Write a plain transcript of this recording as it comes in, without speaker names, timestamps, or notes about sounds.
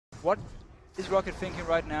What is Rocket thinking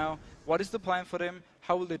right now? What is the plan for them?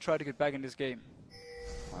 How will they try to get back in this game?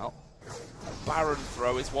 Well, a Baron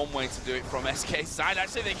throw is one way to do it from SK's side.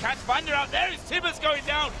 Actually, they can't find her out there. It's Tibbers going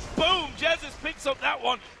down. Boom! Jesus picks up that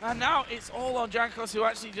one. And now it's all on Jankos, who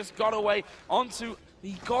actually just got away onto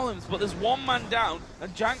the golems. But there's one man down,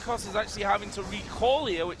 and Jankos is actually having to recall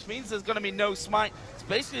here, which means there's going to be no smite. It's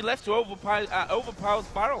basically left to overpower's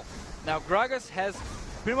barrel. Now, Gragas has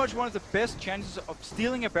pretty much one of the best chances of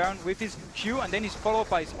stealing a Baron with his Q, and then he's followed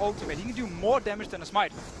by his ultimate. He can do more damage than a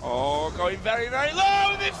smite. Oh, going very, very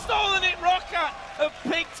low! They've stolen it! Rocket have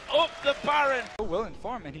picked up the Baron! So well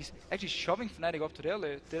informed, and he's actually shoving Fnatic up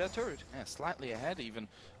to their turret. Yeah, slightly ahead even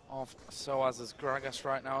of Soaz as Gragas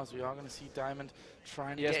right now, as we are going to see Diamond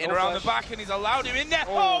trying to get in around the back, and he's allowed him in there.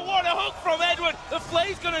 Oh, what a hook from Edward! The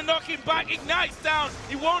Flay's going to knock him back, ignites down,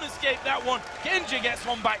 he won't escape that one. Genji gets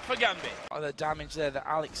one back for Gambit. Oh, the damage there that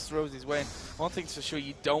Alex throws his way in. One thing's for sure,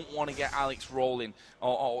 you don't want to get Alex rolling,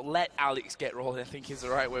 or let Alex get rolling, I think is the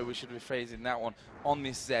right way we should be phrasing that one, on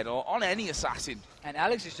this Zed, or on any assassin. And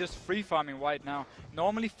Alex is just free farming right now.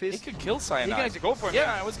 Normally Fizz, he could kill Cyanide. He can actually go for him.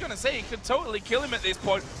 Yeah, I was going to say, he could totally kill him at this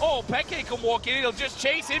point. Oh, Peke can walk in, he'll just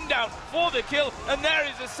chase him down for the kill, and there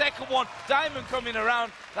is a second one. Diamond coming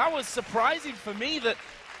around. That was surprising for me that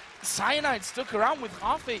Cyanide stuck around with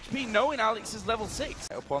half HP, knowing Alex is level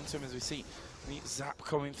 6. Up onto him as we see the zap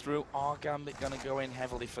coming through. Our Gambit going to go in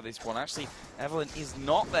heavily for this one. Actually, Evelyn is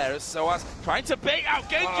not there, as Soaz trying to bait out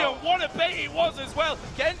Genja. Wow. What a bait it was as well.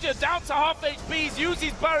 Genja down to half HP, he's used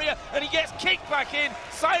his barrier, and he gets kicked back in.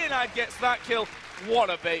 Cyanide gets that kill.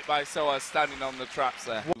 What a bait by Soaz standing on the traps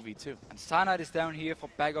there. V2. And Cyanide is down here for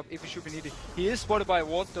backup if he should be needed. He is spotted by a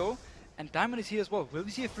ward though, and Diamond is here as well. Will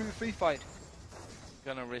we see a 3v3 fight?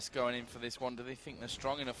 Gonna risk going in for this one. Do they think they're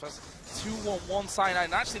strong enough? That's 2-1-1 Cyanide,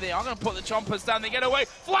 and actually they are gonna put the chompers down. They get away.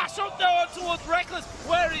 Flash up now towards Reckless.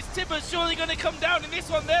 Where is Tibbers? Surely gonna come down in this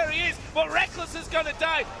one. There he is, but Reckless is gonna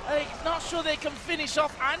die. I'm not sure they can finish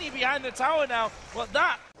off Annie behind the tower now. But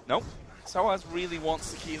that, nope. Soaz really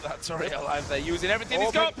wants to keep that turret alive there, using everything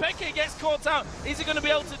he's got. Peke gets caught out. Is he going to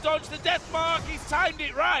be able to dodge the death mark? He's timed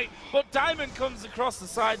it right, but Diamond comes across the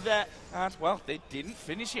side there, and, well, they didn't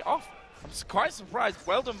finish it off. I'm quite surprised.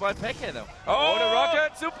 Well done by Peke, though. Oh, the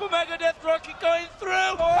rocket! Super Mega Death Rocket going through!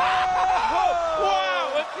 Oh!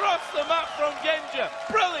 Wow! Across the map from Genja.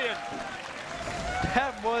 Brilliant!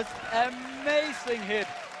 That was amazing hit.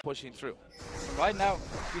 Pushing through. Right now,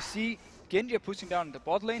 we see Genji pushing down in the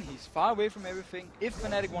bot lane. He's far away from everything. If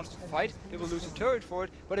Fnatic wants to fight, they will lose a turret for it,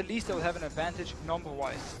 but at least they will have an advantage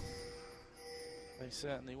number-wise. They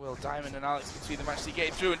certainly will. Diamond and Alex between them actually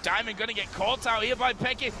getting through, and Diamond going to get caught out here by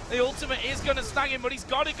Peke. The ultimate is going to snag him, but he's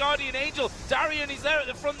got a Guardian Angel. Darian is there at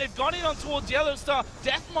the front. They've gone in on towards Yellow Star.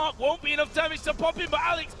 Deathmark won't be enough damage to pop him, but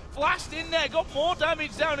Alex flashed in there, got more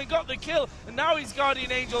damage down and got the kill, and now his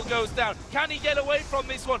Guardian Angel goes down. Can he get away from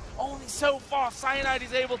this one? Only so far. Cyanide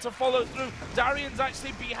is able to follow through. Darian's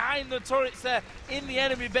actually behind the turrets there in the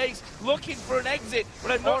enemy base, looking for an exit,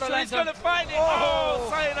 but I'm not sure he's going to find it. Oh,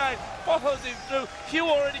 Cyanide follows him through. Q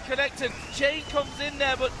already connected. Chain comes in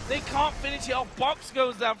there, but they can't finish it off. Box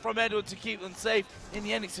goes down from Edward to keep them safe. In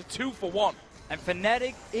the end, it's a 2-for-1. And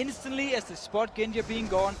Fnatic, instantly as they spot Genja being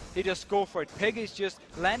gone, they just go for it. Peke is just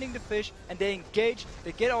landing the fish, and they engage.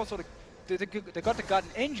 They get also they got the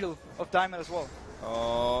Guardian Angel of Diamond as well.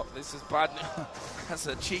 Oh, this is bad. That's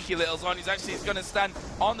a cheeky little zone. He's going to stand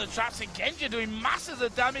on the traps, and Genja doing masses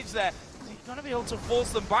of damage there. He's going to be able to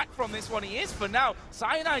force them back from this one. He is for now.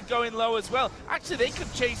 Cyanide going low as well. Actually, they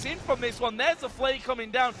could chase in from this one. There's the Flay coming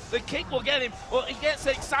down. The kick will get him. Well, he gets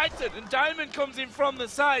excited, and Diamond comes in from the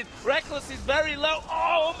side. Reckless is very low.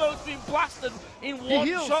 Oh, almost been blasted in one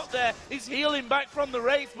shot there. He's healing back from the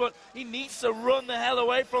race, but he needs to run the hell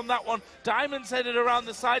away from that one. Diamond's headed around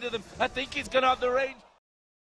the side of them. I think he's going to have the range.